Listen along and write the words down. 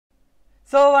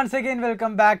So once again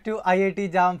welcome back to IIT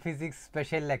JAM PHYSICS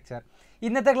special lecture.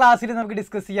 ഇന്നത്തെ ക്ലാസ്സിൽ നമുക്ക്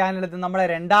discuss ചെയ്യാനുള്ളത് നമ്മുടെ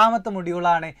രണ്ടാമത്തെ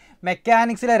മൊഡ്യൂളാണ്.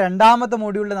 മെക്കാനിക്സിലെ രണ്ടാമത്തെ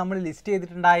മൊഡ്യൂളിൽ നമ്മൾ ലിസ്റ്റ്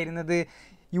ചെയ്തിട്ടുണ്ടായിരുന്നത്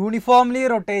യൂണിഫോംലി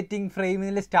റൊട്ടേറ്റിംഗ്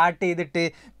ഫ്രെയിമിൽ സ്റ്റാർട്ട് ചെയ്തിട്ട്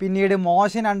പിന്നീട്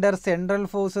മോഷൻ അണ്ടർ സെൻട്രൽ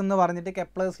ഫോഴ്സ് എന്ന് പറഞ്ഞിട്ട്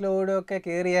കെപ്ലേഴ്സ് ലോയൊക്കെ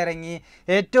കയറി ഇറങ്ങി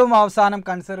ഏറ്റവും അവസാനം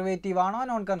കൺസർവേറ്റീവ് ആണോ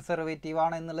നോൺ കൺസർവേറ്റീവ്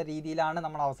ആണോ എന്നുള്ള രീതിയിലാണ്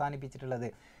നമ്മൾ അവസാനിപ്പിച്ചിട്ടുള്ളത്.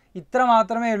 ഇത്ര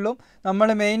മാത്രമേ ഉള്ളൂ. നമ്മൾ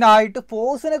മെയിനായിട്ട്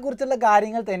ഫോഴ്സിനെ കുറിച്ചുള്ള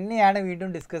കാര്യങ്ങൾ തന്നെയാണ് വീണ്ടും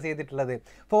ഡിസ്കസ് ചെയ്തിട്ടുള്ളത്.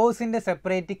 ഫോഴ്സിൻ്റെ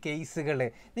സെപ്പറേറ്റ് കേസുകൾ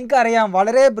നിങ്ങൾക്കറിയാം.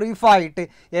 വളരെ ബ്രീഫായിട്ട്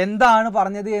എന്താണ്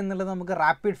പറഞ്ഞത് എന്നുള്ളത് നമുക്ക്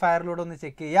റാപ്പിഡ് ഫയറിലൂടെ ഒന്ന്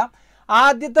ചെക്ക് ചെയ്യാം.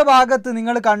 ആദ്യത്തെ ഭാഗത്ത്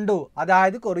നിങ്ങൾ കണ്ടു,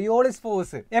 അതായത് കൊറിയോളിസ്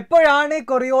ഫോഴ്സ്. എപ്പോഴാണ്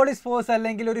കൊറിയോളിസ് ഫോഴ്സ്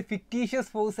അല്ലെങ്കിൽ ഒരു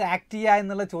ഫിക്റ്റീഷ്യസ് ഫോഴ്സ് ആക്ട് ചെയ്യുക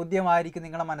എന്നുള്ള ചോദ്യമായിരിക്കും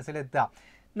നിങ്ങളുടെ മനസ്സിലെത്തുക.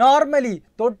 നോർമലി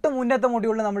തൊട്ട് മുന്നത്തെ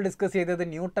മൊഡ്യൂളിൽ നമ്മൾ ഡിസ്കസ് ചെയ്തത്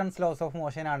ന്യൂട്ടൺസ് ലോസ് ഓഫ്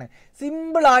മോഷൻ ആണ്.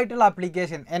 സിമ്പിൾ ആയിട്ടുള്ള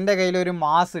ആപ്ലിക്കേഷൻ. എൻ്റെ കയ്യിലൊരു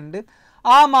മാസ് ഉണ്ട്,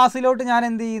 ആ മാസിലോട്ട് ഞാൻ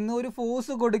എന്ത് ചെയ്യുന്നു, ഒരു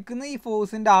ഫോഴ്സ് കൊടുക്കുന്നു. ഈ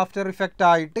ഫോഴ്സിൻ്റെ ആഫ്റ്റർ ഇഫക്റ്റ്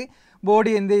ആയിട്ട്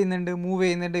ബോഡി എന്ത് ചെയ്യുന്നുണ്ട്, മൂവ്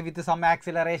ചെയ്യുന്നുണ്ട് വിത്ത് സം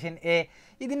ആക്സിലറേഷൻ എ.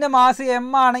 ഇതിൻ്റെ മാസ് എം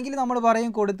ആണെങ്കിൽ നമ്മൾ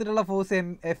പറയും കൊടുത്തിട്ടുള്ള force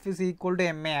F is equal to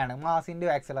M A ആണ്, മാസിൻ്റെ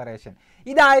ആക്സിലറേഷൻ.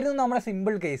 ഇതായിരുന്നു നമ്മുടെ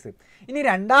സിമ്പിൾ കേസ്. ഇനി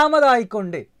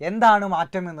രണ്ടാമതായിക്കൊണ്ട് എന്താണ്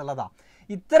മാറ്റം എന്നുള്ളതാണ്.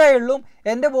 ഇത്രയേ ഉള്ളൂ.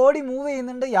 എൻ്റെ ബോഡി മൂവ്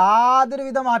ചെയ്യുന്നുണ്ട്,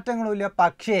 യാതൊരുവിധ മാറ്റങ്ങളുമില്ല.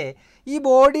 പക്ഷേ ഈ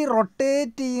ബോഡി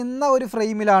റൊട്ടേറ്റ് ചെയ്യുന്ന ഒരു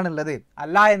ഫ്രെയിമിലാണുള്ളത്.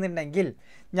 അല്ല എന്നുണ്ടെങ്കിൽ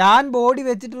ഞാൻ ബോഡി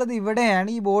വെച്ചിട്ടുള്ളത് ഇവിടെയാണ്.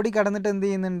 ഈ ബോഡി കടന്നിട്ട് എന്ത്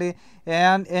ചെയ്യുന്നുണ്ട്,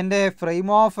 എൻ്റെ ഫ്രെയിം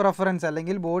ഓഫ് റെഫറൻസ്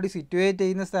അല്ലെങ്കിൽ ബോഡി സിറ്റുവേറ്റ്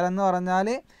ചെയ്യുന്ന സ്ഥലം എന്ന് പറഞ്ഞാൽ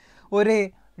ഒരു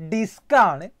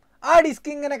ഡിസ്ക്കാണ്. ആ ഡിസ്ക്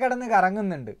ഇങ്ങനെ കിടന്ന്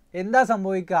കറങ്ങുന്നുണ്ട്. എന്താ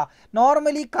സംഭവിക്കുക,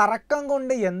 നോർമലി കറക്കം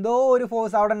കൊണ്ട് എന്തോ ഒരു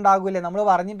ഫോഴ്സ് അവിടെ ഉണ്ടാകില്ലേ. നമ്മൾ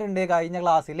പറഞ്ഞിട്ടുണ്ട് കഴിഞ്ഞ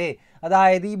ക്ലാസ്സിൽ.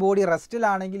 അതായത് ഈ ബോഡി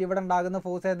റെസ്റ്റിലാണെങ്കിൽ ഇവിടെ ഉണ്ടാകുന്ന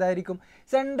ഫോഴ്സ് ഏതായിരിക്കും,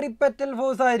 സെൻട്രിപെറ്റൽ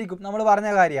ഫോഴ്സ് ആയിരിക്കും. നമ്മൾ പറഞ്ഞ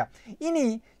കാര്യമാണ്. ഇനി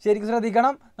ശരിക്കും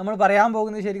ശ്രദ്ധിക്കണം, നമ്മൾ പറയാൻ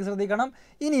പോകുന്നത് ശരിക്കും ശ്രദ്ധിക്കണം.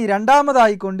 ഇനി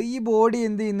രണ്ടാമതായിക്കൊണ്ട് ഈ ബോഡി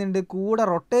എന്ത് ചെയ്യുന്നുണ്ട്, കൂടെ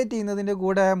റൊട്ടേറ്റ് ചെയ്യുന്നതിൻ്റെ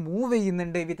കൂടെ മൂവ്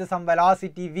ചെയ്യുന്നുണ്ട് വിത്ത് സം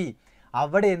വെലോസിറ്റി വി.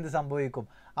 അവിടെ എന്ത് സംഭവിക്കും,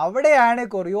 അവിടെയാണ്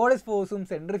കൊറിയോളിസ് ഫോഴ്സും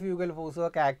സെൻട്രിഫ്യൂഗൽ ഫോഴ്സും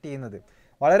ഒക്കെ ആക്ട് ചെയ്യുന്നത്.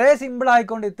 വളരെ സിമ്പിൾ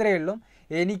ആയിക്കൊണ്ട് ഇത്രയേ ഉള്ളൂ.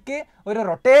 എനിക്ക് ഒരു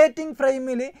റൊട്ടേറ്റിംഗ്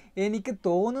ഫ്രെയിമിൽ എനിക്ക്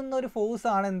തോന്നുന്ന ഒരു ഫോഴ്സ്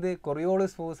ആണ് എന്ത്,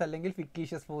 കൊറിയോളിസ് ഫോഴ്സ് അല്ലെങ്കിൽ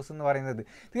ഫിക്റ്റീഷ്യസ് ഫോഴ്സ് എന്ന് പറയുന്നത്.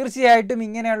 തീർച്ചയായിട്ടും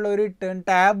ഇങ്ങനെയുള്ള ഒരു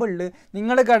ടേബിളിൽ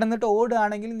നിങ്ങൾ കിടന്നിട്ട്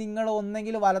ഓടുകയാണെങ്കിൽ നിങ്ങൾ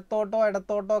ഒന്നെങ്കിൽ വലത്തോട്ടോ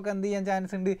ഇടത്തോട്ടോ ഒക്കെ എന്ത് ചെയ്യാൻ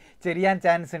ചാൻസ് ഉണ്ട്, ചെറിയാൻ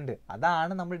ചാൻസ് ഉണ്ട്.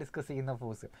 അതാണ് നമ്മൾ ഡിസ്കസ് ചെയ്യുന്ന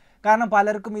ഫോഴ്സ്. കാരണം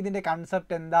പലർക്കും ഇതിൻ്റെ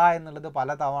കൺസെപ്റ്റ് എന്താ എന്നുള്ളത് പല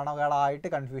തവണകളായിട്ട്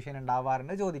കൺഫ്യൂഷൻ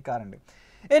ഉണ്ടാവാറുണ്ട്, ചോദിക്കാറുണ്ട്.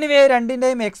 എനിവേ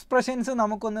രണ്ടിൻ്റെയും എക്സ്പ്രഷൻസ്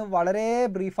നമുക്കൊന്ന് വളരെ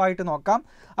ബ്രീഫായിട്ട് നോക്കാം.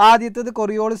 ആദ്യത്തേത്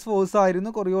കൊറിയോളിസ് ഫോഴ്സ് ആയിരുന്നു.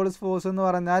 കൊറിയോളിസ് ഫോഴ്സ് എന്ന്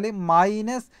പറഞ്ഞാൽ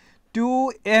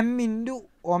 -2m ×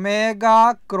 ഒമേഗ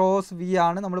ക്രോസ് വി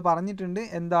ആണ്. നമ്മൾ പറഞ്ഞിട്ടുണ്ട്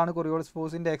എന്താണ് കൊറിയോളിസ്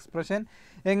ഫോഴ്സിൻ്റെ എക്സ്പ്രഷൻ,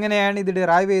 എങ്ങനെയാണ് ഇത്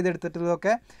ഡിറൈവ്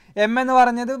ചെയ്തെടുത്തിട്ടുള്ളതൊക്കെ. എം എന്ന്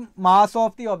പറഞ്ഞത് മാസ്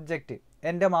ഓഫ് ദി ഒബ്ജക്റ്റ്,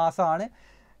 എൻ്റെ മാസമാണ്.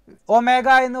 ഒമേഗ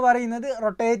എന്ന് പറയുന്നത്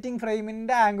റൊട്ടേറ്റിംഗ്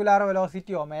ഫ്രെയിമിൻ്റെ ആംഗുലാർ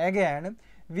വെലോസിറ്റി ഒമേഗയാണ്.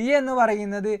 വി എന്ന്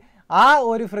പറയുന്നത് ആ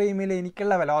ഒരു ഫ്രെയിമിൽ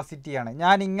എനിക്കുള്ള വെലോസിറ്റിയാണ്.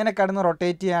 ഞാൻ ഇങ്ങനെ കിടന്ന്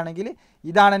റൊട്ടേറ്റ് ചെയ്യുകയാണെങ്കിൽ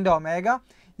ഇതാണ് എൻ്റെ ഒമേഗ.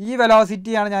 ഈ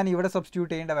വെലോസിറ്റിയാണ് ഞാൻ ഇവിടെ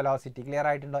സബ്സ്റ്റിറ്റ്യൂട്ട് ചെയ്യേണ്ട വെലോസിറ്റി. ക്ലിയർ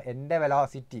ആയിട്ടുണ്ടോ, എൻ്റെ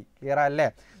വെലോസിറ്റി ക്ലിയർ അല്ലേ?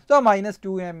 So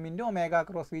 -2m × omega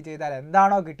cross V ചെയ്താൽ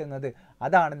എന്താണോ കിട്ടുന്നത്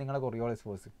അതാണ് നിങ്ങളുടെ കൊറിയോളിസ്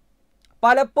ഫോഴ്സ്.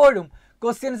 പലപ്പോഴും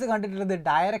ക്വസ്റ്റ്യൻസ് കണ്ടിട്ടുള്ളത്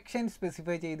ഡയറക്ഷൻ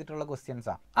സ്പെസിഫൈ ചെയ്തിട്ടുള്ള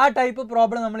ക്വസ്റ്റ്യൻസാണ്. ആ ടൈപ്പ്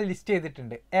പ്രോബ്ലം നമ്മൾ ലിസ്റ്റ്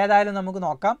ചെയ്തിട്ടുണ്ട്. ഏതായാലും നമുക്ക്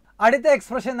നോക്കാം. അടുത്ത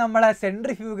എക്സ്പ്രഷൻ നമ്മളെ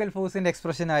സെൻട്രിഫ്യൂഗൽ ഫോഴ്സിൻ്റെ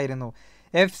എക്സ്പ്രഷൻ ആയിരുന്നു.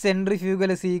 F centrifugal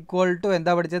is equal to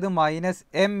എന്താ പഠിച്ചത്,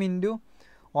 -m ×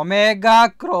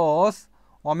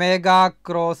 ഒമേഗ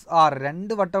ക്രോസ് ആർ.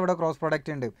 രണ്ട് വട്ടം ഇവിടെ ക്രോസ്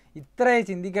പ്രൊഡക്റ്റ് ഉണ്ട്. ഇത്രയേ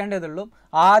ചിന്തിക്കേണ്ടതുള്ളൂ.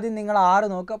 ആദ്യം നിങ്ങൾ ആറ്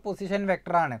നോക്കുക, പൊസിഷൻ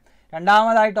വെക്ടറാണ്.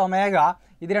 രണ്ടാമതായിട്ട് ഒമേഗ,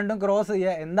 ഇത് രണ്ടും ക്രോസ്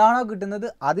ചെയ്യുക. എന്താണോ കിട്ടുന്നത്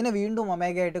അതിനെ വീണ്ടും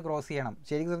ഒമേഗ ആയിട്ട് ക്രോസ് ചെയ്യണം.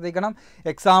 ശരിക്കും ശ്രദ്ധിക്കണം.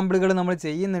 എക്സാമ്പിളുകൾ നമ്മൾ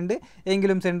ചെയ്യുന്നുണ്ട്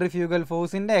എങ്കിലും സെൻട്രിഫ്യൂഗൽ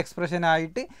ഫോഴ്സിൻ്റെ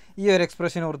എക്സ്പ്രഷനായിട്ട് ഈ ഒരു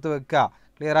എക്സ്പ്രഷൻ ഓർത്ത് വെക്കുക.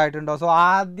 ക്ലിയർ ആയിട്ടുണ്ടോ? സോ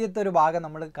ആദ്യത്തെ ഒരു ഭാഗം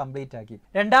നമ്മൾ കംപ്ലീറ്റ് ആക്കി.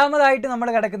 രണ്ടാമതായിട്ട് നമ്മൾ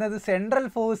കിടക്കുന്നത് സെൻട്രൽ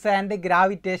ഫോഴ്സ് ആൻഡ്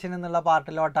ഗ്രാവിറ്റേഷൻ എന്നുള്ള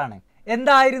പാർട്ടിലോട്ടാണ്.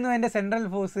 എന്തായിരുന്നു എൻ്റെ central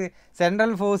force?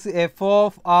 Central force F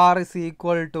of R is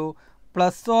equal to ±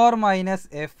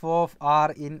 F of are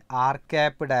in R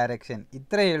cap direction.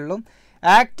 ഇത്രയേ ഉള്ളൂ.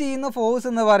 ആക്ട് ചെയ്യുന്ന ഫോഴ്സ്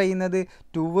എന്ന് പറയുന്നത്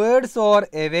towards or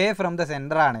away from the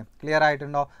centre ആണ്. ക്ലിയർ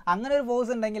ആയിട്ടുണ്ടോ? അങ്ങനെ ഒരു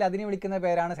ഫോഴ്സ് ഉണ്ടെങ്കിൽ അതിനെ വിളിക്കുന്ന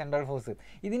പേരാണ് സെൻട്രൽ ഫോഴ്സ്.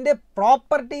 ഇതിൻ്റെ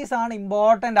പ്രോപ്പർട്ടീസ് ആണ്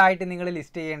ഇമ്പോർട്ടൻ്റ് ആയിട്ട് നിങ്ങൾ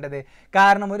ലിസ്റ്റ് ചെയ്യേണ്ടത്.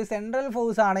 കാരണം ഒരു സെൻട്രൽ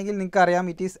ഫോഴ്സ് ആണെങ്കിൽ നിങ്ങൾക്കറിയാം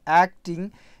it is acting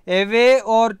away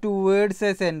or towards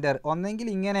A centre. ഒന്നെങ്കിൽ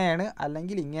ഇങ്ങനെയാണ്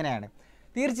അല്ലെങ്കിൽ ഇങ്ങനെയാണ്.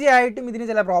 തീർച്ചയായിട്ടും ഇതിന്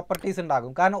ചില പ്രോപ്പർട്ടീസ്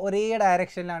ഉണ്ടാകും. കാരണം ഒരേ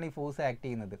ഡയറക്ഷനിലാണ് ഈ ഫോഴ്സ് ആക്ട്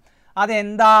ചെയ്യുന്നത്.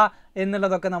 അതെന്താ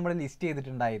എന്നുള്ളതൊക്കെ നമ്മൾ ലിസ്റ്റ്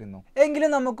ചെയ്തിട്ടുണ്ടായിരുന്നു. എങ്കിലും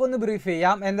നമുക്കൊന്ന് ബ്രീഫ്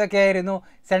ചെയ്യാം. എന്തൊക്കെയായിരുന്നു?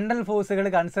 സെൻട്രൽ ഫോഴ്സുകൾ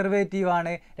കൺസർവേറ്റീവ്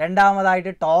ആണ്.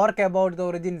 രണ്ടാമതായിട്ട് ടോർക്ക് എബൌട്ട് ദ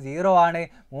ഒറിജിൻ 0 ആണ്.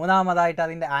 മൂന്നാമതായിട്ട്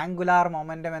അതിൻ്റെ ആംഗുലാർ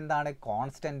മൊമെൻറ്റം എന്താണ്,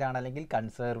 കോൺസ്റ്റൻ്റ് ആണ് അല്ലെങ്കിൽ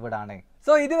കൺസേർവ്ഡ് ആണ്.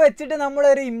 സോ ഇത് വെച്ചിട്ട്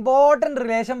നമ്മളൊരു ഇമ്പോർട്ടൻറ്റ്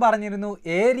റിലേഷൻ പറഞ്ഞിരുന്നു.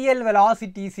 Aerial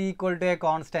velocity is equal to A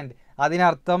constant.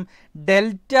 അതിനർത്ഥം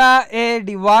delta A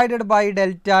divided by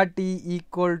delta T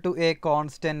equal to A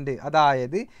constant.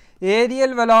 അതായത്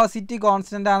ഏരിയൽ വെലോസിറ്റി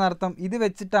കോൺസ്റ്റൻ്റ് ആണെന്നർത്ഥം. ഇത്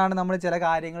വെച്ചിട്ടാണ് നമ്മൾ ചില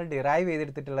കാര്യങ്ങൾ ഡിറൈവ്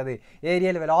ചെയ്തെടുത്തിട്ടുള്ളത്.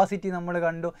 ഏരിയൽ വെലോസിറ്റി നമ്മൾ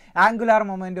കണ്ടു, ആംഗുലാർ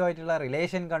മൊമെൻറ്റുമായിട്ടുള്ള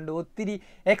റിലേഷൻ കണ്ടു, ഒത്തിരി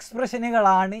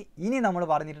എക്സ്പ്രഷനുകളാണ് ഇനി നമ്മൾ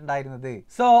പറഞ്ഞിട്ടുണ്ടായിരുന്നത്.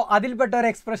 സോ അതിൽപ്പെട്ട ഒരു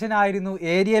എക്സ്പ്രഷൻ ആയിരുന്നു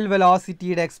aerial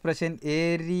വെലോസിറ്റിയുടെ expression.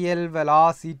 Aerial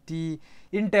velocity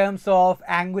in terms of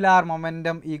angular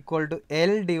momentum equal to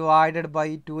L divided by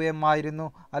 2m ആയിരുന്നു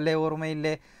അല്ലേ,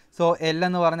 ഓർമ്മയില്ലേ? സോ എൽ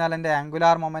എന്ന് പറഞ്ഞാൽ എൻ്റെ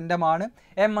ആംഗുലാർ മൊമെൻറ്റമാണ്,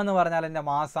 എം എന്ന് പറഞ്ഞാൽ എൻ്റെ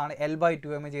മാസാണ്.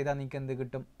 L/2m ചെയ്താൽ നിങ്ങൾക്ക് എന്ത്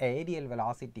കിട്ടും? ഏരിയൽ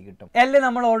വെലോസിറ്റി കിട്ടും. എൽ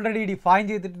നമ്മൾ ഓൾറെഡി ഡിഫൈൻ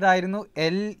ചെയ്തിട്ടുണ്ടായിരുന്നു.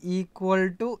 L equal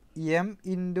to M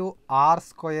into R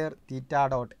square theta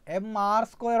dot M R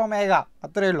square omega,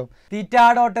 അത്രയേ ഉള്ളൂ. തീറ്റ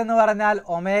ഡോട്ട് എന്ന് പറഞ്ഞാൽ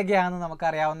ഒമേഗയാണെന്ന്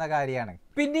നമുക്കറിയാവുന്ന കാര്യമാണ്.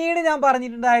 പിന്നീട് ഞാൻ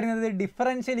പറഞ്ഞിട്ടുണ്ടായിരുന്നത്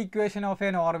differential equation of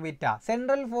N ഓർബിറ്റ.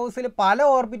 Central ഫോഴ്സിൽ പല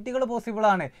ഓർബിറ്റുകൾ പോസിബിൾ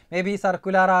ആണ്. മേ ബി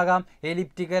സർക്കുലർ ആകാം,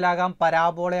 എലിപ്റ്റിക്കൽ ആകാം,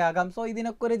 പരാബോള ആകാം. സോ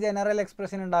ഇതിനൊക്കെ ഒരു ജനറൽ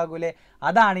എക്സ്പ്രഷൻ ഉണ്ടാകൂലേ,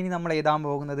 അതാണ് ഇനി നമ്മൾ എഴുതാൻ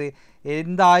പോകുന്നത്.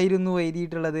 എന്തായിരുന്നു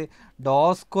എഴുതിയിട്ടുള്ളത്? ഡോ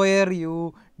square U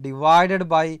divided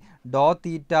by Dr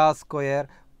theta square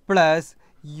plus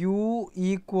U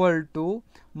equal to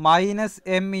minus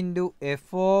M into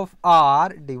F of R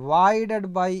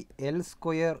divided by L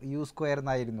square U square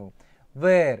എന്നായിരുന്നു.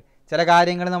 വേർ ചില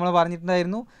കാര്യങ്ങൾ നമ്മൾ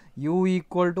പറഞ്ഞിട്ടുണ്ടായിരുന്നു. യു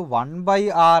ഈക്വൽ ടു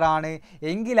 1/r ആണ്,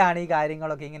 എങ്കിലാണ് ഈ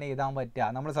കാര്യങ്ങളൊക്കെ ഇങ്ങനെ എഴുതാൻ പറ്റുക.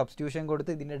 നമ്മൾ സബ്സ്റ്റിറ്റ്യൂഷൻ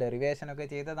കൊടുത്ത് ഇതിൻ്റെ ഡെറിവേഷനൊക്കെ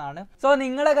ചെയ്തതാണ്. സോ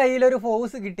നിങ്ങളുടെ കയ്യിലൊരു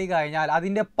ഫോഴ്സ് കിട്ടിക്കഴിഞ്ഞാൽ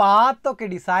അതിൻ്റെ പാത്തൊക്കെ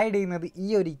ഡിസൈഡ് ചെയ്യുന്നത് ഈ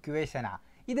ഒരു ഇക്വേഷനാണ്.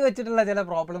 ഇത് വെച്ചിട്ടുള്ള ചില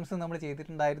പ്രോബ്ലംസ് നമ്മൾ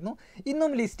ചെയ്തിട്ടുണ്ടായിരുന്നു,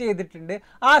 ഇന്നും ലിസ്റ്റ് ചെയ്തിട്ടുണ്ട്.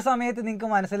 ആ സമയത്ത് നിങ്ങൾക്ക്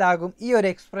മനസ്സിലാകും ഈ ഒരു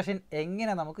എക്സ്പ്രഷൻ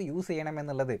എങ്ങനെ നമുക്ക് യൂസ്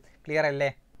ചെയ്യണമെന്നുള്ളത്. ക്ലിയർ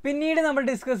അല്ലേ? പിന്നീട് നമ്മൾ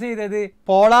ഡിസ്കസ് ചെയ്തത്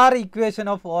polar equation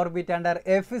of orbit under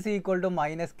F is equal to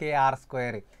minus K R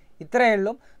square. ഇത്രയേ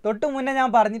ഉള്ളൂ. തൊട്ട് മുന്നേ ഞാൻ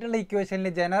പറഞ്ഞിട്ടുള്ള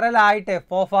ഇക്വേഷനിൽ ജനറൽ ആയിട്ട്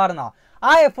എഫ് ഓഫ് ആർ എന്നാണ്.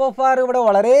 ആ എഫ് ഓഫ് ആർ ഇവിടെ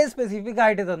വളരെ സ്പെസിഫിക്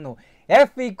ആയിട്ട് തന്നു.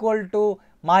 F equal to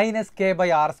minus K by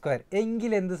R square.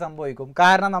 എങ്കിൽ എന്ത് സംഭവിക്കും?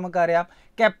 കാരണം നമുക്കറിയാം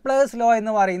കെപ്ലേഴ്സ് ലോ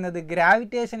എന്ന് പറയുന്നത്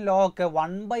ഗ്രാവിറ്റേഷൻ ലോ ഒക്കെ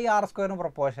 1/r സ്ക്വയറിന്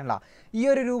പ്രൊപ്പോർഷനിലാണ്. ഈ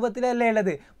ഒരു രൂപത്തിലല്ലേ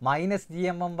ഉള്ളത്, മൈനസ്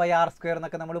gmm/r സ്ക്വയർ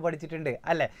എന്നൊക്കെ നമ്മൾ പഠിച്ചിട്ടുണ്ട്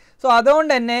അല്ലേ? സോ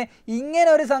അതുകൊണ്ട് തന്നെ ഇങ്ങനെ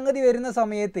ഒരു സംഗതി വരുന്ന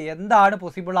സമയത്ത് എന്താണ്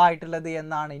പോസിബിൾ ആയിട്ടുള്ളത്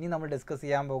എന്നാണ് ഇനി നമ്മൾ ഡിസ്കസ്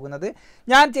ചെയ്യാൻ പോകുന്നത്.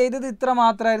 ഞാൻ ചെയ്തത് ഇത്ര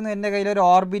മാത്രമായിരുന്നു. എൻ്റെ കയ്യിലൊരു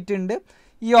ഓർബിറ്റ് ഉണ്ട്.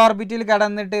 ഈ ഓർബിറ്റിൽ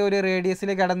കിടന്നിട്ട് ഒരു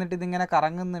റേഡിയസിൽ കിടന്നിട്ട് ഇതിങ്ങനെ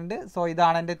കറങ്ങുന്നുണ്ട്. സോ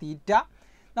ഇതാണ് എൻ്റെ തീറ്റ.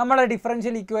 നമ്മളെ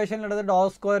differential ഇക്വേഷനിലുള്ളത് Dr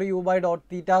square U by dot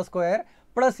theta square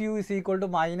plus U is equal to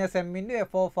minus M into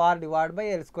F of R divide by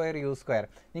L square U square.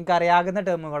 നിങ്ങൾക്ക് അറിയാവുന്ന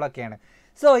ടേമുകളൊക്കെയാണ്.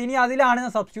 സോ ഇനി അതിലാണ്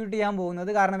ഞാൻ സബ്സ്റ്റിറ്റ്യൂട്ട് ചെയ്യാൻ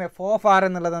പോകുന്നത്. കാരണം എഫ് ഓഫ് ആർ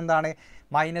എന്നുള്ളത് എന്താണ്?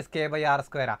 Minus K by R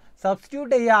സ്ക്വയറാണ്.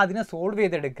 Substitute ചെയ്യുക, അതിനെ സോൾവ്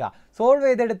ചെയ്തെടുക്കുക. സോൾവ്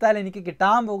ചെയ്തെടുത്താൽ എനിക്ക്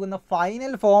കിട്ടാൻ പോകുന്ന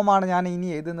ഫൈനൽ ഫോമാണ് ഞാൻ ഇനി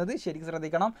എഴുതുന്നത്. ശരിക്കും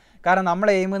ശ്രദ്ധിക്കണം, കാരണം നമ്മൾ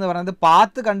എയിം എന്ന് പറയുന്നത്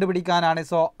path കണ്ടുപിടിക്കാനാണ്.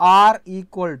 So R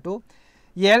equal to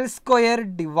L square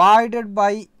divided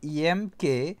by M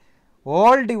K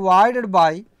all divided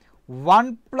by 1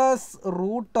 plus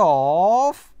root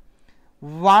of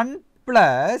 1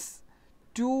 plus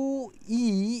 2e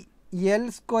L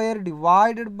square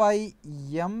divided by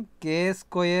M K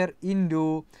square into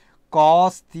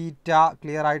cos theta.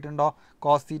 Clear ആയിട്ടുണ്ടോ?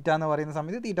 Cos theta എന്ന് പറയുന്ന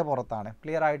സമയത്ത് തീറ്റ പുറത്താണ്.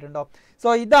 Clear ആയിട്ടുണ്ടോ? So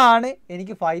ഇതാണ്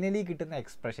എനിക്ക് finally കിട്ടുന്ന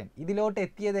expression. ഇതിലോട്ട്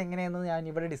എത്തിയത് എങ്ങനെയെന്ന് ഞാൻ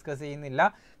ഇവിടെ ഡിസ്കസ് ചെയ്യുന്നില്ല,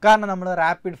 കാരണം നമ്മൾ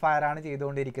റാപ്പിഡ് ഫയർ ആണ്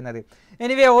ചെയ്തുകൊണ്ടിരിക്കുന്നത്.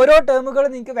 എനിവേ ഓരോ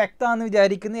ടേമുകളും നിങ്ങൾക്ക് വ്യക്തമാണെന്ന്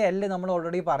വിചാരിക്കുന്നു. എൽ നമ്മൾ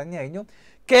ഓൾറെഡി പറഞ്ഞു കഴിഞ്ഞു.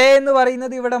 കെ എന്ന്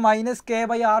പറയുന്നത് ഇവിടെ minus K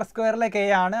by R സ്ക്വയറിലെ K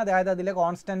ആണ്, അതായത് അതിലെ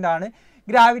കോൺസ്റ്റൻ്റ് ആണ്.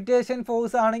 ഗ്രാവിറ്റേഷൻ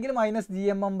ഫോഴ്സ് ആണെങ്കിൽ മൈനസ്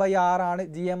gmm/r ആണ്.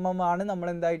 gmm ആണ് നമ്മൾ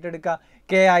എന്തായിട്ട് എടുക്കുക?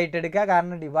 കെ ആയിട്ട് എടുക്കുക,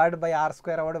 കാരണം ഡിവൈഡ് ബൈ ആർ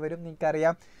സ്ക്വയർ അവിടെ വരും,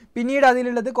 നിങ്ങൾക്കറിയാം. പിന്നീട്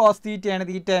അതിലുള്ളത് കോസ് തീറ്റയാണ്.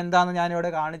 തീറ്റ എന്താണെന്ന് ഞാനിവിടെ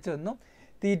കാണിച്ചു തന്നു.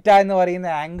 തീറ്റ എന്ന് പറയുന്ന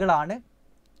ആംഗിളാണ്.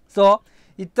 സോ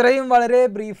ഇത്രയും വളരെ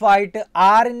ബ്രീഫായിട്ട്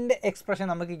ആറിൻ്റെ എക്സ്പ്രഷൻ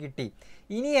നമുക്ക് കിട്ടി.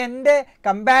 ഇനി എൻ്റെ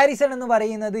കമ്പാരിസൺ എന്ന്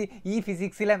പറയുന്നത് ഈ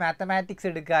ഫിസിക്സിലെ മാത്തമാറ്റിക്സ്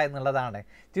എടുക്കുക എന്നുള്ളതാണ്.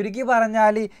 ചുരുക്കി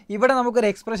പറഞ്ഞാൽ ഇവിടെ നമുക്കൊരു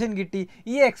എക്സ്പ്രഷൻ കിട്ടി.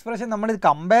 ഈ എക്സ്പ്രഷൻ നമ്മൾ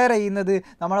കമ്പയർ ചെയ്യുന്നത്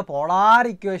നമ്മുടെ പോളാർ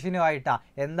ഇക്വേഷനുമായിട്ടാണ്.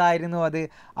 എന്തായിരുന്നു അത്?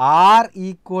 R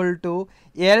equal to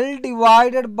L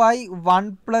divided by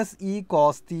 1 plus E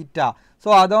cos theta. So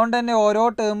അതുകൊണ്ട് തന്നെ ഓരോ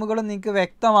ടേമുകളും നിങ്ങൾക്ക്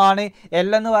വ്യക്തമാണ്. എൽ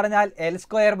എന്ന് പറഞ്ഞാൽ L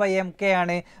square by M K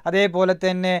ആണ്. അതേപോലെ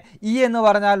തന്നെ ഇ എന്ന്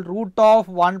പറഞ്ഞാൽ root of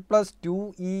 1 plus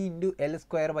 2e into L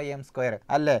square by M square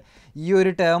അല്ലേ? ഈ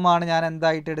ഒരു ടേമാണ് ഞാൻ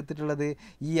എന്തായിട്ട് എടുത്തിട്ടുള്ളത്?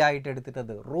 ഇ ആയിട്ട്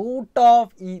എടുത്തിട്ടത്. Root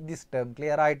of E this term.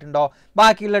 Clear ആയിട്ടുണ്ടോ?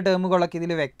 ബാക്കിയുള്ള ടേമുകളൊക്കെ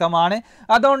ഇതിൽ വ്യക്തമാണ്.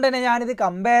 അതുകൊണ്ട് തന്നെ ഞാനിത്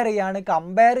കമ്പയർ ചെയ്യാണ്.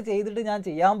 കമ്പയർ ചെയ്തിട്ട് ഞാൻ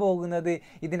ചെയ്യാൻ പോകുന്നത്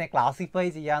ഇതിനെ ക്ലാസിഫൈ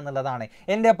ചെയ്യുക എന്നുള്ളതാണ്.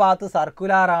 എൻ്റെ പാത്ത്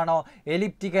സർക്കുലാർ ആണോ,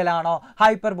 എലിപ്റ്റിക്കൽ ആണോ,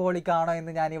 ഹൈപ്പർബോളിക് ആണോ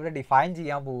എന്ന് ഞാൻ ഇവിടെ ഡിഫൈൻ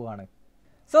ചെയ്യാൻ പോവുകയാണ്.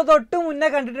 സോ തൊട്ട് മുന്നേ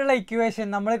കണ്ടിട്ടുള്ള ഇക്വേഷൻ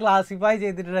നമ്മൾ ക്ലാസിഫൈ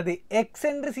ചെയ്തിട്ടുള്ളത്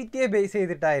എക്സെൻട്രിസിറ്റിയെ base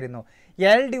ചെയ്തിട്ടായിരുന്നു.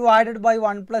 L divided by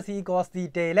 1 plus E cos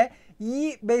തീറ്റയിലെ ഈ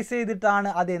ബേസ് ചെയ്തിട്ടാണ്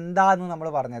അതെന്താന്ന് നമ്മൾ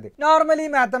പറഞ്ഞത്. നോർമലി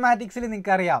മാത്തമാറ്റിക്സിൽ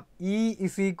നിങ്ങൾക്കറിയാം ഇ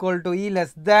ഇസ് ഈക്വൽ ടു ഈ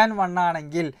ലെസ് ദാൻ 1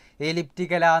 ആണെങ്കിൽ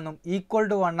എലിപ്റ്റിക്കലാന്നും ഈക്വൽ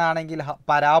ടു 1 ആണെങ്കിൽ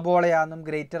പരാബോളയാന്നും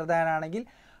ഗ്രേറ്റർ ദാൻ ആണെങ്കിൽ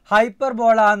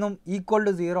ഹൈപ്പർബോളാന്നും ഈക്വൽ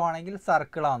ടു 0 ആണെങ്കിൽ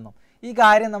സർക്കിളാന്നും. ഈ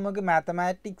കാര്യം നമുക്ക്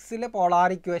മാത്തമാറ്റിക്സിലെ പോളാർ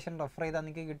ഇക്വേഷൻ റെഫർ ചെയ്താൽ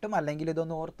നിങ്ങൾക്ക് കിട്ടും. അല്ലെങ്കിൽ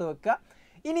ഇതൊന്ന് ഓർത്ത് വെക്കുക.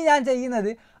 ഇനി ഞാൻ ചെയ്യുന്നത്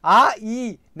ആ ഇ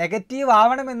നെഗറ്റീവ്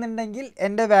ആവണമെന്നുണ്ടെങ്കിൽ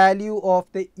എൻ്റെ value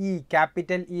of the E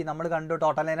capital E നമ്മൾ കണ്ടു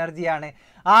ടോട്ടൽ എനർജിയാണ്.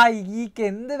 ആ ഇക്ക്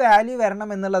എന്ത് വാല്യൂ വരണം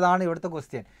എന്നുള്ളതാണ് ഇവിടുത്തെ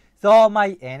question. So my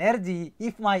energy,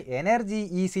 if my energy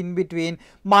is in between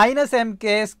minus mk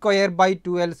square by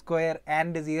 2l square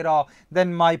and 0, then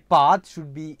my path should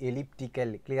be elliptical.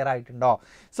 Clear ആയിട്ടുണ്ടോ?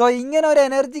 സോ ഇങ്ങനെ ഒരു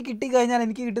എനർജി കിട്ടിക്കഴിഞ്ഞാൽ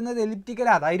എനിക്ക് കിട്ടുന്നത്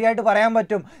എലിപ്റ്റിക്കലാണ്, ധൈര്യമായിട്ട് പറയാൻ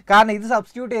പറ്റും. കാരണം ഇത്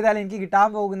സബ്സ്റ്റിറ്റ്യൂട്ട് ചെയ്താൽ എനിക്ക് കിട്ടാൻ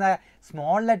പോകുന്ന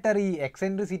സ്മോൾ ലെറ്റർ ഈ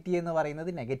എക്സെൻട്രിസിറ്റി എന്ന് പറയുന്നത്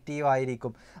നെഗറ്റീവ്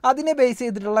ആയിരിക്കും. അതിനെ ബേസ്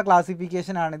ചെയ്തിട്ടുള്ള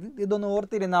ക്ലാസിഫിക്കേഷൻ ആണിത്. ഇതൊന്ന്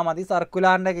ഓർത്തിരുന്നാൽ മതി.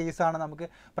 സർക്കുലാറിൻ്റെ കേസാണ് നമുക്ക്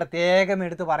പ്രത്യേകം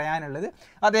എടുത്ത് പറയാനുള്ളത്.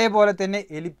 അതേപോലെ തന്നെ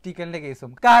എലിപ്റ്റിക്കലിൻ്റെ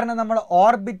കേസും. കാരണം നമ്മൾ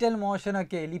ഓർബിറ്റൽ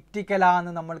മോഷനൊക്കെ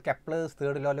എലിപ്റ്റിക്കലാണെന്ന് നമ്മൾ കെപ്ലേഴ്സ്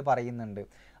തേർഡ് ലോയിൽ പറയുന്നുണ്ട്.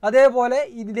 അതേപോലെ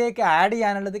ഇതിലേക്ക് ആഡ്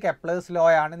ചെയ്യാനുള്ളത് കെപ്ലേഴ്സ് ലോ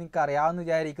ആണ്. നിങ്ങൾക്ക് അറിയാമെന്ന്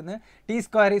വിചാരിക്കുന്നത് T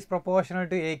square is proportional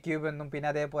to A cube എന്നും പിന്നെ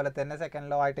അതേപോലെ തന്നെ സെക്കൻഡ്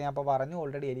ലോ ആയിട്ട് ഞാൻ ഇപ്പോൾ പറഞ്ഞു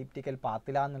ഓൾറെഡി എലിപ്റ്റിക്കൽ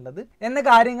പാത്തിലാന്നുള്ളത് എന്ന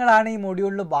കാര്യങ്ങളാണ് ഈ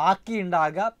മൊഡ്യൂളിൽ ബാക്കി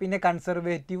ഉണ്ടാകുക. പിന്നെ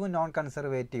കൺസർവേറ്റീവും നോൺ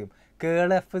കൺസർവേറ്റീവും. കേൾ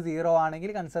എഫ് 0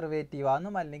 ആണെങ്കിൽ കൺസർവേറ്റീവ്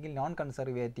ആണെന്നും അല്ലെങ്കിൽ നോൺ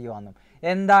കൺസർവേറ്റീവ് ആണെന്നും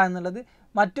എന്താ എന്നുള്ളത്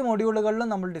മറ്റു മൊഡ്യൂളുകളിലും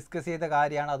നമ്മൾ ഡിസ്കസ് ചെയ്ത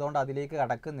കാര്യമാണ്. അതുകൊണ്ട് അതിലേക്ക്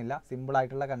കടക്കുന്നില്ല.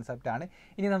 സിമ്പിളായിട്ടുള്ള കൺസെപ്റ്റാണ്.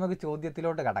 ഇനി നമുക്ക്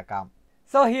ചോദ്യത്തിലോട്ട് കടക്കാം.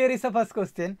 So here is the first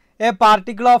question. A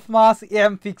particle of mass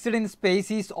m fixed in space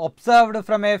is observed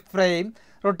from a frame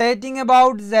rotating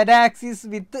about z-axis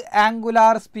with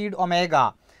angular speed omega.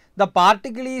 The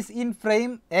particle is in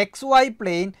frame xy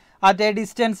plane at a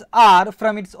distance r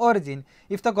from its origin.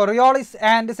 If the Coriolis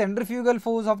and centrifugal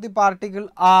force of the particle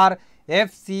are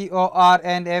FCOR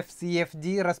and FCFG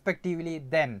respectively,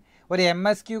 then ഒരു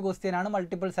MSQ question ആണ്.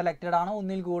 Multiple selected ആണ്.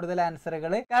 ഒന്നിൽ കൂടുതൽ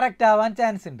ആൻസറുകൾ correct ആവാൻ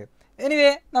chance ഉണ്ട്.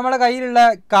 Anyway നമ്മുടെ കയ്യിലുള്ള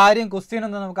കാര്യം ക്വസ്റ്റ്യൻ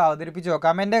ഒന്ന് നമുക്ക് അവതരിപ്പിച്ച്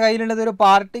നോക്കാം. എൻ്റെ കയ്യിലുള്ളത് ഒരു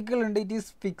പാർട്ടിക്കിൾ ഉണ്ട്. It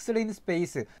is fixed in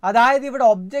space. അതായത് ഇവിടെ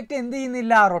ഒബ്ജക്റ്റ് എന്ത്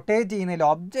ചെയ്യുന്നില്ല, റൊട്ടേറ്റ് ചെയ്യുന്നില്ല.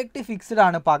 ഒബ്ജക്റ്റ് ഫിക്സ്ഡ്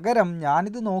ആണ്. പകരം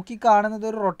ഞാനിത് നോക്കി കാണുന്നത്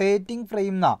ഒരു റൊട്ടേറ്റിംഗ്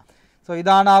ഫ്രെയിം എന്നാണ്. സോ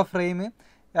ഇതാണ് ആ frame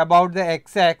about the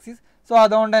X axis. So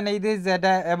അതുകൊണ്ട് തന്നെ ഇത്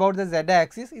അബൌട്ട് ദ സെഡ്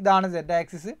ആക്സിസ്. ഇതാണ് സെഡ്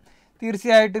ആക്സിസ്.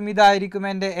 തീർച്ചയായിട്ടും ഇതായിരിക്കും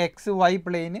എൻ്റെ എക്സ് വൈ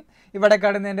പ്ലെയിന്. ഇവിടെ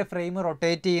കിടന്ന് എൻ്റെ ഫ്രെയിം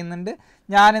റൊട്ടേറ്റ് ചെയ്യുന്നുണ്ട്.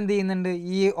 ഞാൻ എന്ത് ചെയ്യുന്നുണ്ട്,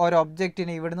 ഈ ഒരു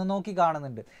ഒബ്ജക്റ്റിനെ ഇവിടുന്ന് നോക്കി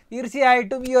കാണുന്നുണ്ട്.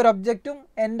 തീർച്ചയായിട്ടും ഈ ഒരു ഒബ്ജക്റ്റും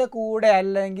എൻ്റെ കൂടെ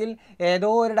അല്ലെങ്കിൽ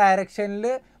ഏതോ ഒരു ഡയറക്ഷനിൽ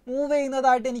മൂവ്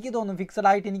ചെയ്യുന്നതായിട്ട് എനിക്ക് തോന്നും. ഫിക്സഡ്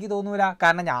ആയിട്ട് എനിക്ക് തോന്നൂല.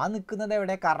 കാരണം ഞാൻ നിൽക്കുന്നത്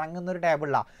എവിടെ, കറങ്ങുന്ന ഒരു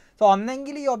ടേബിളിലാണ്. സോ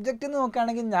ഒന്നെങ്കിൽ ഈ ഒബ്ജക്റ്റ്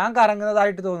നോക്കുകയാണെങ്കിൽ ഞാൻ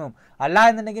കറങ്ങുന്നതായിട്ട് തോന്നും, അല്ല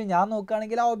എന്നുണ്ടെങ്കിൽ ഞാൻ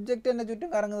നോക്കുകയാണെങ്കിൽ ആ ഒബ്ജക്റ്റ് എൻ്റെ ചുറ്റും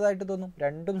കറങ്ങുന്നതായിട്ട് തോന്നും.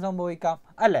 രണ്ടും സംഭവിക്കാം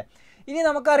അല്ലേ. ഇനി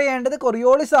നമുക്കറിയേണ്ടത്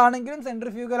കൊറിയോളിസ് ആണെങ്കിലും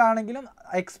സെൻട്രിഫ്യൂഗൽ ആണെങ്കിലും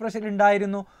എക്സ്പ്രഷൻ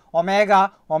ഉണ്ടായിരുന്നു ഒമേഗ.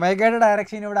 ഒമേഗയുടെ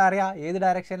ഡയറക്ഷൻ ഇവിടെ അറിയാം. ഏത്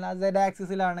ഡയറക്ഷനിലാണ്? സെഡ്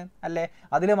ആക്സിസിലാണ് അല്ലേ.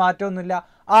 അതിൽ മാറ്റമൊന്നുമില്ല.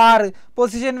 6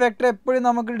 പൊസിഷൻ വെക്ടർ എപ്പോഴും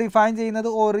നമുക്ക് ഡിഫൈൻ ചെയ്യുന്നത്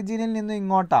ഒറിജിനിൽ നിന്ന്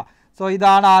ഇങ്ങോട്ടാണ്. സോ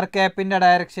ഇതാണ് ആർ ക്യാപ്പിൻ്റെ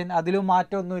ഡയറക്ഷൻ. അതിലും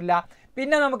മാറ്റമൊന്നുമില്ല.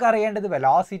 പിന്നെ നമുക്കറിയേണ്ടത്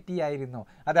വെലോസിറ്റി ആയിരുന്നു.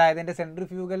 അതായത് എൻ്റെ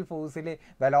സെൻട്രിഫ്യൂഗൽ ഫോഴ്സിൽ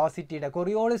വെലോസിറ്റിയുടെ,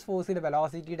 കൊറിയോളിസ് ഫോഴ്സിൽ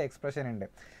വെലോസിറ്റിയുടെ എക്സ്പ്രഷൻ ഉണ്ട്.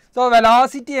 സോ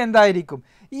വെലോസിറ്റി എന്തായിരിക്കും?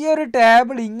 ഈ ഒരു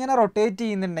ടേബിൾ ഇങ്ങനെ റൊട്ടേറ്റ്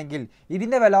ചെയ്യുന്നുണ്ടെങ്കിൽ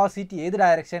ഇതിൻ്റെ വെലോസിറ്റി ഏത്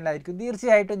ഡയറക്ഷനിലായിരിക്കും?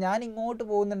 തീർച്ചയായിട്ടും ഞാൻ ഇങ്ങോട്ട്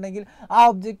പോകുന്നുണ്ടെങ്കിൽ ആ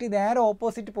ഒബ്ജക്റ്റ് നേരെ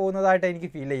ഓപ്പോസിറ്റ് പോകുന്നതായിട്ട്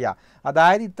എനിക്ക് ഫീൽ ചെയ്യുക.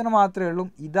 അതായത് ഇത്ര മാത്രമേ ഉള്ളൂ.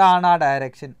 ഇതാണ് ആ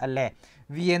ഡയറക്ഷൻ അല്ലേ,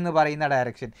 വി എന്ന് പറയുന്ന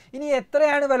ഡയറക്ഷൻ. ഇനി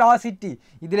എത്രയാണ് വെലോസിറ്റി?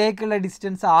 ഇതിലേക്കുള്ള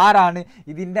ഡിസ്റ്റൻസ് ആറാണ്.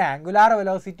 ഇതിൻ്റെ ആംഗുലാർ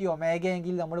വെലോസിറ്റി ഒമേഗ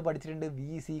എങ്കിൽ നമ്മൾ പഠിച്ചിട്ടുണ്ട് V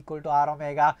is equal to R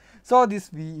omega. So this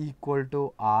V equal to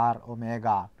R omega.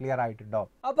 Clear ആയിട്ടുണ്ടോ?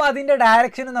 അപ്പോൾ അതിൻ്റെ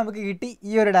ഡയറക്ഷൻ നമുക്ക് കിട്ടി.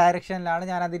 ഈ ഒരു ഡയറക്ഷനിലാണ്.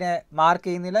 ഞാൻ അതിനെ മാർക്ക്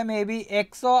ചെയ്യുന്നില്ല. മേ ബി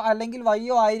എക്സോ അല്ലെങ്കിൽ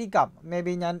വൈയോ ആയിരിക്കാം. മേ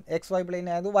ബി ഞാൻ എക്സ് വൈ പ്ലെയിൻ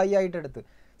ആയത് വൈ ആയിട്ട് എടുത്ത്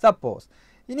സപ്പോസ്.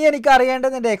 ഇനി എനിക്ക്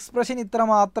അറിയേണ്ടത് എൻ്റെ എക്സ്പ്രഷൻ ഇത്ര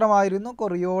മാത്രമായിരുന്നു.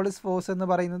 കൊറിയോളിസ് ഫോഴ്സ് എന്ന്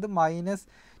പറയുന്നത്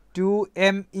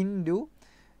 -2m into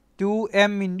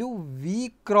V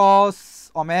cross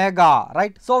omega,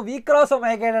 right. So we cross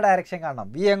ഒമേഗയുടെ direction കാണണം.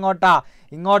 വി എങ്ങോട്ടാ?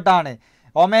 ഇങ്ങോട്ടാണ്.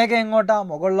 ഒമേഗ എങ്ങോട്ടാ?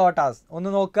 മുകളിലോട്ടാ. ഒന്ന്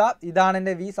നോക്കുക. ഇതാണ്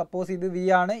എൻ്റെ വി. സപ്പോസ് ഇത് വി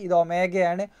ആണ്, ഇത്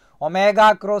ഒമേഗയാണ്. ഒമേഗ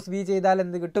ക്രോസ് വി ചെയ്താൽ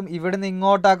എന്ത് കിട്ടും? ഇവിടുന്ന്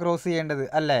ഇങ്ങോട്ടാണ് ക്രോസ് ചെയ്യേണ്ടത്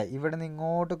അല്ലേ. ഇവിടുന്ന്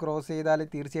ഇങ്ങോട്ട് ക്രോസ് ചെയ്താൽ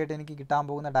തീർച്ചയായിട്ടും എനിക്ക് കിട്ടാൻ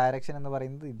പോകുന്ന ഡയറക്ഷൻ എന്ന്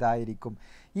പറയുന്നത് ഇതായിരിക്കും.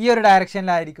 ഈ ഒരു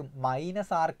ഡയറക്ഷനിലായിരിക്കും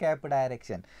 -r ക്യാപ്പ്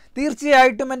ഡയറക്ഷൻ.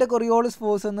 തീർച്ചയായിട്ടും എൻ്റെ കൊറിയോളിസ്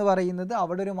ഫോഴ്സ് എന്ന് പറയുന്നത്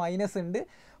അവിടെ ഒരു മൈനസ് ഉണ്ട്,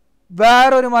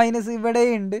 വേറൊരു മൈനസ്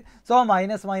ഇവിടെയുണ്ട്. സോ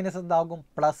മൈനസ് എന്താകും?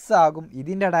 പ്ലസ് ആകും.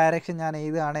 ഇതിൻ്റെ ഡയറക്ഷൻ ഞാൻ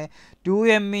എഴുതുകയാണ്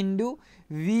 2m into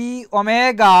V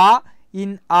omega in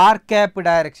R cap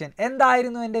direction.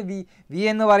 എന്തായിരുന്നു എൻ്റെ വി? വി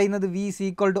എന്ന് പറയുന്നത് v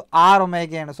equal to R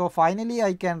ഒമേഗയാണ്. So finally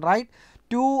I can write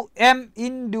 2m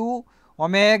into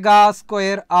omega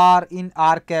square are in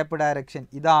R cap direction.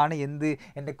 ഇതാണ് എന്ത്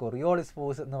എൻ്റെ കൊറിയോളിസ്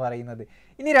ഫോഴ്സ് എന്ന് പറയുന്നത്.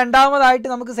 ഇനി രണ്ടാമതായിട്ട്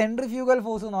നമുക്ക് സെൻട്രിഫ്യൂഗൽ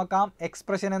ഫോഴ്സ് നോക്കാം.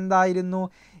 എക്സ്പ്രഷൻ എന്തായിരുന്നു?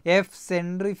 F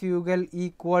centrifugal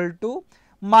equal to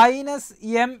minus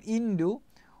M into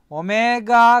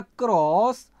omega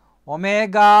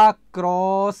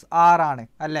cross R ആണ്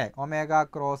അല്ലേ? ഒമേഗ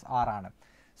ക്രോസ് ആർ ആണ്.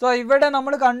 സോ ഇവിടെ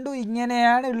നമ്മൾ കണ്ടു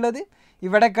ഇങ്ങനെയാണ് ഉള്ളത്.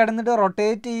 ഇവിടെ കിടന്നിട്ട്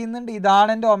റൊട്ടേറ്റ് ചെയ്യുന്നുണ്ട്.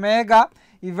 ഇതാണ് എൻ്റെ ഒമേഗ,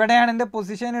 ഇവിടെയാണ് എൻ്റെ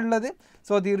പൊസിഷൻ ഉള്ളത്.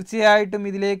 സോ തീർച്ചയായിട്ടും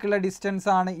ഇതിലേക്കുള്ള ഡിസ്റ്റൻസ്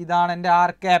ആണ്. ഇതാണ് എൻ്റെ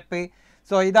ആർ ക്യാപ്പ്.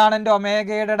 സോ ഇതാണ് എൻ്റെ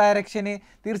ഒമേഗയുടെ ഡയറക്ഷന്.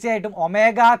 തീർച്ചയായിട്ടും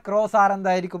ഒമേഗ ക്രോസ് ആർ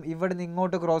എന്തായിരിക്കും? ഇവിടെ നിന്ന്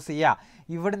ഇങ്ങോട്ട് ക്രോസ് ചെയ്യുക.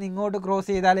 ഇവിടെ നിന്ന് ഇങ്ങോട്ട് ക്രോസ്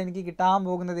ചെയ്താൽ എനിക്ക് കിട്ടാൻ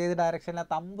പോകുന്നത് ഏത് ഡയറക്ഷനിലാണ്?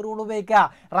 തമ്പ് റൂൾ ഉപയോഗിക്കുക,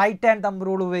 റൈറ്റ് ഹാൻഡ് തമ്പ്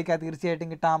റൂൾ ഉപയോഗിക്കുക. തീർച്ചയായിട്ടും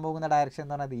കിട്ടാൻ പോകുന്ന ഡയറക്ഷൻ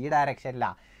എന്ന് പറഞ്ഞാൽ ഈ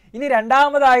ഡയറക്ഷനിലാണ്. ഇനി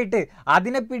രണ്ടാമതായിട്ട്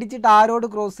അതിനെ പിടിച്ചിട്ട് ആരോട്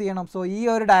ക്രോസ് ചെയ്യണം? സോ ഈ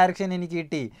ഒരു ഡയറക്ഷൻ എനിക്ക്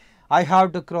കിട്ടി. I have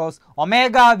to cross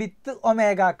omega with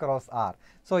omega cross R.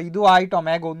 So ഇതുമായിട്ട്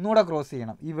ഒമേഗ ഒന്നുകൂടെ ക്രോസ്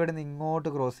ചെയ്യണം. ഇവിടെ നിന്ന് ഇങ്ങോട്ട്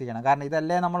ക്രോസ് ചെയ്യണം. കാരണം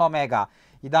ഇതല്ലേ നമ്മൾ ഒമേഗ,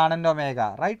 ഇതാണ് എൻ്റെ ഒമേഗ,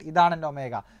 റൈറ്റ്? ഇതാണ് എൻ്റെ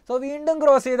ഒമേഗ. സോ വീണ്ടും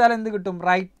ക്രോസ് ചെയ്താൽ എന്ത് കിട്ടും?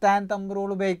 റൈറ്റ് ഹാൻഡ് തമ്പ് റൂൾ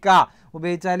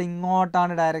ഉപയോഗിച്ചാൽ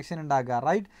ഇങ്ങോട്ടാണ് ഡയറക്ഷൻ ഉണ്ടാക്കുക,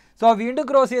 റൈറ്റ്? സോ വീണ്ടും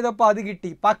ക്രോസ് ചെയ്തപ്പോൾ അത്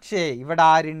കിട്ടി. പക്ഷേ ഇവിടെ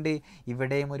ആരുണ്ട്?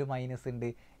 ഇവിടെയും ഒരു മൈനസ് ഉണ്ട്.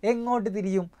 എങ്ങോട്ട്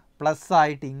തിരിയും? പ്ലസ്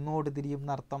ആയിട്ട് ഇങ്ങോട്ട് തിരിയും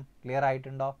എന്നർത്ഥം. ക്ലിയർ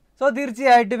ആയിട്ടുണ്ടോ? സോ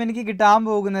തീർച്ചയായിട്ടും എനിക്ക് കിട്ടാൻ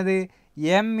പോകുന്നത്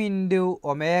M into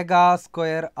omega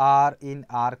square are in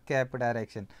R cap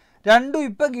direction. രണ്ടും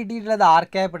ഇപ്പം കിട്ടിയിട്ടുള്ളത് R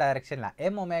cap ഡയറക്ഷനിലാണ്,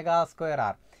 M omega square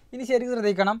R. ഇനി ശരിക്കും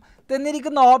ശ്രദ്ധിക്കണം,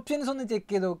 തന്നിരിക്കുന്ന ഓപ്ഷൻസ് ഒന്ന് ചെക്ക്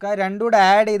ചെയ്ത് നോക്കുക. രണ്ടും കൂടെ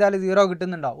ആഡ് ചെയ്താൽ 0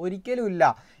 കിട്ടുന്നുണ്ടോ? ഒരിക്കലും ഇല്ല.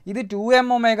 ഇത് 2m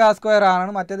ഒമേഗ സ്ക്വയർ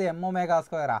ആണ്, മറ്റേത് m ഒമേഗ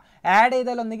സ്ക്വയർ ആണ്. ആഡ്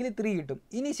ചെയ്താൽ ഒന്നെങ്കിൽ 3 കിട്ടും.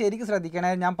 ഇനി ശരിക്കും ശ്രദ്ധിക്കണേ,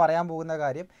 ഞാൻ പറയാൻ പോകുന്ന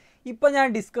കാര്യം ഇപ്പം ഞാൻ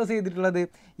ഡിസ്കസ് ചെയ്തിട്ടുള്ളത്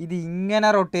ഇത് ഇങ്ങനെ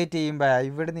റൊട്ടേറ്റ് ചെയ്യുമ്പോഴാണ്,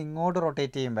 ഇവിടുന്ന് ഇങ്ങോട്ട്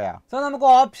റൊട്ടേറ്റ് ചെയ്യുമ്പോഴാണ്. സോ നമുക്ക്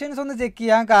ഓപ്ഷൻസ് ഒന്ന് ചെക്ക്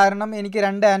ചെയ്യാം. കാരണം എനിക്ക്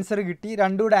 2 ആൻസർ കിട്ടി.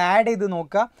 രണ്ടും കൂടെ ആഡ് ചെയ്ത്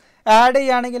നോക്കുക. ആഡ്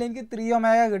ചെയ്യുകയാണെങ്കിൽ എനിക്ക് 3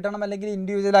 ഒമേഗ കിട്ടണം, അല്ലെങ്കിൽ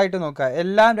ഇൻഡിവിജ്വലായിട്ട് നോക്കുക.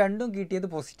 എല്ലാം രണ്ടും കിട്ടിയത്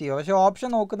പോസിറ്റീവ്. പക്ഷേ ഓപ്ഷൻ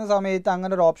നോക്കുന്ന സമയത്ത്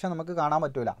അങ്ങനെ ഒരു ഓപ്ഷൻ നമുക്ക് കാണാൻ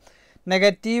പറ്റില്ല.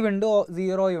 നെഗറ്റീവ് ഉണ്ട്,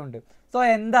 0 ഉണ്ട്. സോ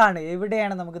എന്താണ്,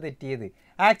 എവിടെയാണ് നമുക്ക് തെറ്റിയത്?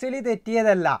 ആക്ച്വലി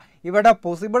തെറ്റിയതല്ല, ഇവിടെ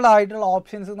പോസിബിൾ ആയിട്ടുള്ള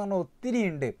ഓപ്ഷൻസ് എന്ന് പറഞ്ഞാൽ ഒത്തിരി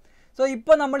ഉണ്ട്. സോ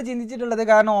ഇപ്പോൾ നമ്മൾ ചിന്തിച്ചിട്ടുള്ളത്,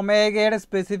 കാരണം ഒമേഗയുടെ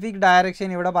സ്പെസിഫിക് ഡയറക്ഷൻ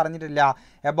ഇവിടെ പറഞ്ഞിട്ടില്ല,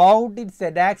 എബൌട്ട് ഇറ്റ്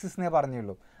സെഡ് ആക്സിസ് എന്നേ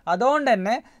പറഞ്ഞുള്ളൂ. അതുകൊണ്ട്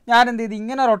തന്നെ ഞാൻ എന്ത് ചെയ്ത്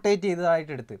ഇങ്ങനെ റൊട്ടേറ്റ്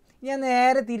ചെയ്തതായിട്ട് എടുത്ത് ഞാൻ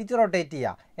നേരെ തിരിച്ച് റൊട്ടേറ്റ്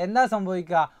ചെയ്യുക. എന്താ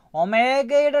സംഭവിക്കുക?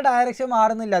 ഒമേഗയുടെ ഡയറക്ഷൻ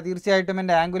മാറുന്നില്ല. തീർച്ചയായിട്ടും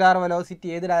എൻ്റെ ആംഗുലാർ വെലോസിറ്റി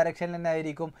ഏത് ഡയറക്ഷനിൽ തന്നെ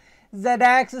ആയിരിക്കും? സെഡ്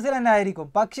ആക്സിസിൽ തന്നെ ആയിരിക്കും.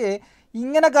 പക്ഷേ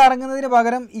ഇങ്ങനെ കറങ്ങുന്നതിന്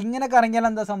പകരം ഇങ്ങനെ കറങ്ങിയാൽ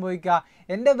എന്താ സംഭവിക്കുക?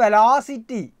 എൻ്റെ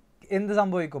വെലോസിറ്റി എന്ത്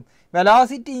സംഭവിക്കും?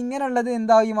 വെലോസിറ്റി ഇങ്ങനെയുള്ളത്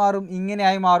എന്തായി മാറും?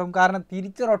 ഇങ്ങനെയായി മാറും. കാരണം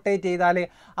തിരിച്ച് റൊട്ടേറ്റ് ചെയ്താൽ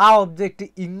ആ ഒബ്ജക്റ്റ്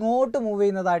ഇങ്ങോട്ട് മൂവ്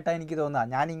ചെയ്യുന്നതായിട്ടാണ് എനിക്ക് തോന്നുക.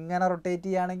 ഞാൻ ഇങ്ങനെ റൊട്ടേറ്റ്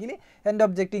ചെയ്യുകയാണെങ്കിൽ എൻ്റെ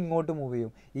ഒബ്ജക്റ്റ് ഇങ്ങോട്ട് മൂവ്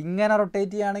ചെയ്യും, ഇങ്ങനെ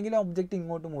റൊട്ടേറ്റ് ചെയ്യുകയാണെങ്കിൽ ഒബ്ജക്റ്റ്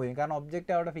ഇങ്ങോട്ട് മൂവ് ചെയ്യും. കാരണം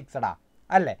ഒബ്ജക്റ്റ് അവിടെ ഫിക്സഡാണ്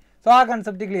അല്ലേ? സോ ആ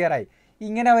കൺസെപ്റ്റ് ക്ലിയർ ആയി.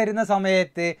 ഇങ്ങനെ വരുന്ന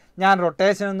സമയത്ത് ഞാൻ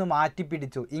റൊട്ടേഷൻ ഒന്ന് മാറ്റി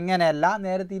പിടിച്ചു. ഇങ്ങനെയല്ല,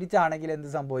 നേരെ തിരിച്ചാണെങ്കിൽ എന്ത്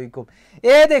സംഭവിക്കും?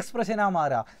 ഏത് എക്സ്പ്രഷനാണ്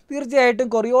മാറുക? തീർച്ചയായിട്ടും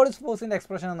കൊറിയോളിസ് ഫോഴ്സിൻ്റെ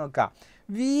എക്സ്പ്രഷൻ നോക്കുക.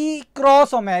 വി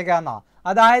ക്രോസ് ഒമേഗ എന്നാ.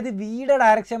 അതായത് വിയുടെ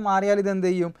ഡയറക്ഷൻ മാറിയാൽ ഇതെന്ത്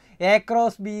ചെയ്യും? A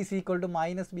cross B is equal to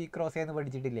minus B cross എന്ന്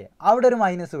പഠിച്ചിട്ടില്ലേ? അവിടെ ഒരു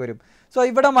മൈനസ് വരും. സോ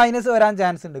ഇവിടെ മൈനസ് വരാൻ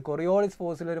ചാൻസ് ഉണ്ട്. കൊറിയോളിസ്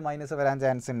ഫോഴ്സിൽ ഒരു മൈനസ് വരാൻ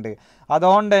ചാൻസ് ഉണ്ട്.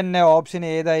 അതുകൊണ്ട് തന്നെ ഓപ്ഷൻ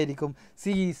ഏതായിരിക്കും?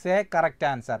 C is A correct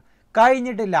answer.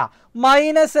 കഴിഞ്ഞിട്ടില്ല.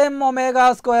 മൈനസ് എം ഒമേഗ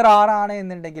സ്ക്വയർ ആറാണ്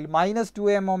എന്നുണ്ടെങ്കിൽ, മൈനസ്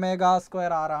 2m ഒമേഗ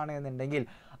സ്ക്വയർ ആറാണ് എന്നുണ്ടെങ്കിൽ,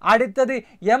 അടുത്തത്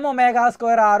എം ഒമേഗ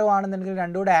സ്ക്വയർ ആറും ആണെന്നുണ്ടെങ്കിൽ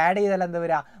രണ്ടും കൂടെ ആഡ് ചെയ്താൽ എന്താ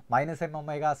വരിക? Minus M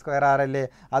omega square ആറല്ലേ?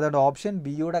 അതുകൊണ്ട് ഓപ്ഷൻ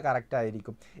ബിയുടെ കറക്റ്റ്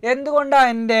ആയിരിക്കും.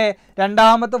 എന്തുകൊണ്ടാണ് എൻ്റെ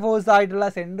രണ്ടാമത്തെ ഫോഴ്സ് ആയിട്ടുള്ള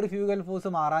സെൻട്രിഫ്യൂഗൽ ഫോഴ്സ്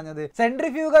മാറാഞ്ഞത്?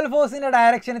 സെൻട്രിഫ്യൂഗൽ ഫോഴ്സിൻ്റെ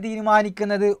ഡയറക്ഷൻ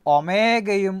തീരുമാനിക്കുന്നത്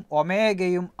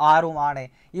ഒമേഗയും ആറുമാണ്.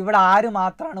 ഇവിടെ ആര്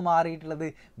മാത്രമാണ് മാറിയിട്ടുള്ളത്?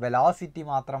 വെലോസിറ്റി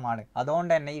മാത്രമാണ്.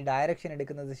 അതുകൊണ്ട് തന്നെ ഈ ഡയറക്ഷൻ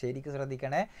എടുക്കുന്നത് ശരിക്കും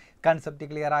ശ്രദ്ധിക്കണേ. കൺസെപ്റ്റ്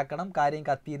ക്ലിയർ ആക്കണം. കാര്യം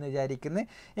കത്തി എന്ന് വിചാരിക്കുന്നു.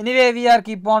 Anyway we R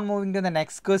keep on moving to the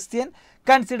next question.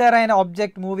 Consider an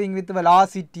object moving with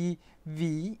velocity v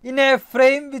in a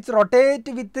frame which rotate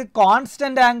with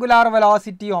constant angular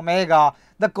velocity omega.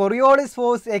 The Coriolis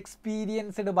force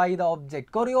experienced by the object.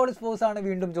 Coriolis force ആണ്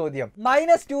വീണ്ടും ചോദ്യം.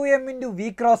 Minus 2m into v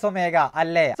cross omega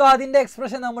അല്ലേ? So അതിൻ്റെ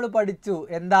expression നമ്മൾ പഠിച്ചു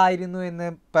എന്തായിരുന്നു എന്ന്.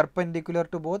 Perpendicular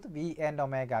to both v and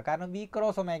omega. കാരണം v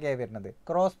cross omega വരുന്നത്.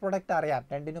 ക്രോസ് പ്രൊഡക്റ്റ് അറിയാം,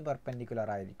 രണ്ടിനും പെർപെൻഡിക്കുലർ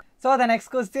ആയിരിക്കും. So the next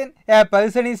question. A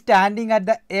person is standing at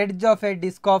the edge of a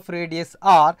disc of radius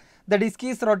r. The disc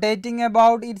is rotating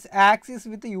about its axis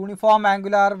with uniform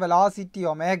angular velocity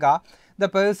omega. The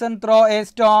person throw a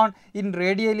stone in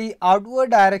radially outward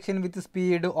direction with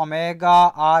speed omega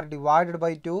r divided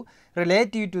by 2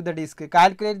 relative to the disc.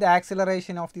 Calculate the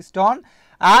acceleration of the stone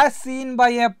as seen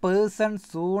by a person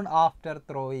soon after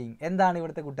throwing. എന്താണ്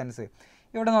ഇവിടുത്തെ കുട്ടൻസ്?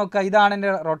 ഇവിടെ നോക്കുക, ഇതാണ്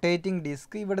എൻ്റെ rotating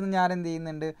disk. ഇവിടുന്ന് ഞാൻ എന്ത്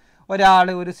ചെയ്യുന്നുണ്ട്? ഒരാൾ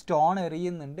ഒരു സ്റ്റോൺ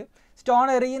എറിയുന്നുണ്ട്. സ്റ്റോൺ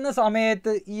എറിയുന്ന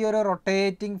സമയത്ത് ഈ ഒരു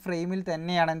റൊട്ടേറ്റിംഗ് ഫ്രെയിമിൽ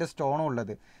തന്നെയാണ് എൻ്റെ സ്റ്റോണും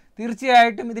ഉള്ളത്.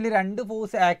 തീർച്ചയായിട്ടും ഇതിൽ രണ്ട്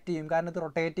ഫോഴ്സ് ആക്ട് ചെയ്യും, കാരണം ഇത്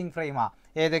rotating ഫ്രെയിമാണ്.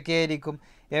 ഏതൊക്കെയായിരിക്കും?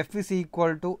 F is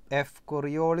equal to F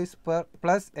Coriolis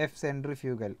plus F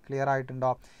centrifugal. Clear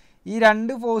ആയിട്ടുണ്ടോ? ഈ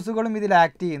രണ്ട് ഫോഴ്സുകളും ഇതിൽ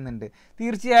ആക്ട് ചെയ്യുന്നുണ്ട്.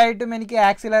 തീർച്ചയായിട്ടും എനിക്ക്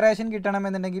ആക്സിലറേഷൻ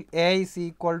കിട്ടണമെന്നുണ്ടെങ്കിൽ A is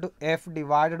equal to F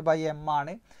divided by M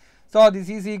ആണ്. So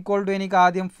this is equal to, എനിക്ക്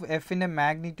ആദ്യം എഫിൻ്റെ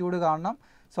മാഗ്നിറ്റ്യൂഡ് കാണണം.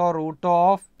 So root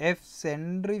of F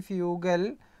centrifugal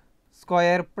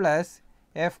square plus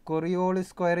F Coriolis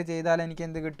square ചെയ്താൽ എനിക്ക്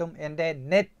എന്ത് കിട്ടും? എൻ്റെ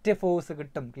നെറ്റ് ഫോഴ്സ്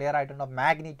കിട്ടും. ക്ലിയർ ആയിട്ടുണ്ടോ?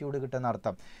 മാഗ്നിറ്റ്യൂഡ് കിട്ടുന്ന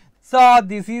അർത്ഥം. So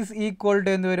this is equal to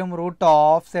എന്ത് വരും? റൂട്ട്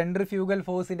ഓഫ് സെൻട്രിഫ്യൂഗൽ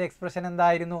ഫോഴ്സിൻ്റെ എക്സ്പ്രഷൻ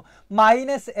എന്തായിരുന്നു?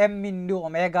 Minus M into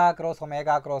omega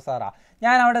cross ആറാ.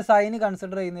 ഞാൻ അവിടെ സൈന്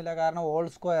കൺസിഡർ ചെയ്യുന്നില്ല, കാരണം ഹോൾ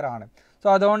സ്ക്വയർ ആണ്. സോ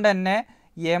അതുകൊണ്ട് തന്നെ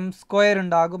എം സ്ക്വയർ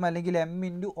ഉണ്ടാകും, അല്ലെങ്കിൽ M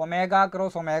into omega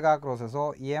cross. So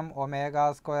M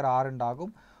omega square R ഉണ്ടാകും,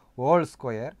 ഹോൾ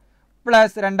സ്ക്വയർ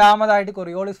പ്ലസ് രണ്ടാമതായിട്ട്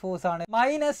കൊറിയോളിസ് ഫോഴ്സ് ആണ്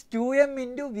minus 2m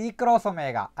into V cross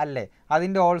omega അല്ലേ,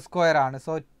 അതിൻ്റെ ഹോൾ സ്ക്വയർ ആണ്.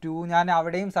 സോ 2, ഞാൻ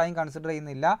അവിടെയും സൈൻ കൺസിഡർ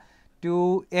ചെയ്യുന്നില്ല,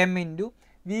 2m into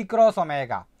V cross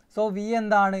omega. So we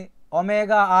എന്താണ്?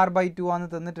 ഒമേഗ ആർ ബൈ 2 ആണ്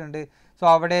തന്നിട്ടുണ്ട്. സോ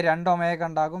അവിടെ 2 ഒമേഗ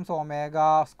ഉണ്ടാകും. സോ ഒമേഗ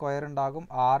സ്ക്വയർ ഉണ്ടാകും,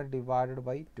 ആർ ഡിവൈഡഡ്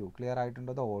ബൈ 2. ക്ലിയർ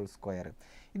ആയിട്ടുണ്ടോ? The whole square.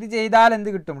 ഇത് ചെയ്താൽ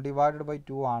എന്ത് കിട്ടും? ഡിവൈഡഡ് ബൈ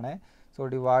 2 ആണ്. So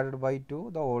divided by 2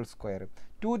 the whole square.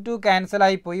 2 cancel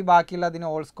ആയി പോയി, ബാക്കിയുള്ള അതിന്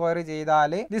ഹോൾ സ്ക്വയർ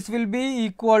ചെയ്താൽ this will be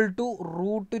equal to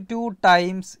root 2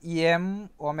 times M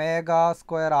omega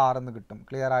square R എന്ന് കിട്ടും.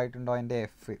 ക്ലിയർ ആയിട്ടുണ്ടോ? എൻ്റെ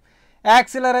എഫ്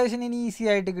ആക്സിലറേഷൻ ഇനി ഈസി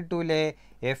ആയിട്ട് കിട്ടൂലേ?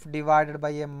 എഫ് ഡിവൈഡഡ്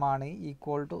ബൈ എം ആണ്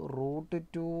equal to root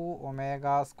 2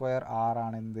 omega square R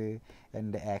ആണ് എന്ത്?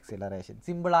 എൻ്റെ ആക്സിലറേഷൻ.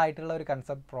 സിമ്പിൾ ആയിട്ടുള്ള ഒരു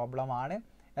കൺസെപ്റ്റ് പ്രോബ്ലം ആണ്,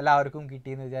 എല്ലാവർക്കും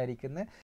കിട്ടിയെന്ന് വിചാരിക്കുന്നു.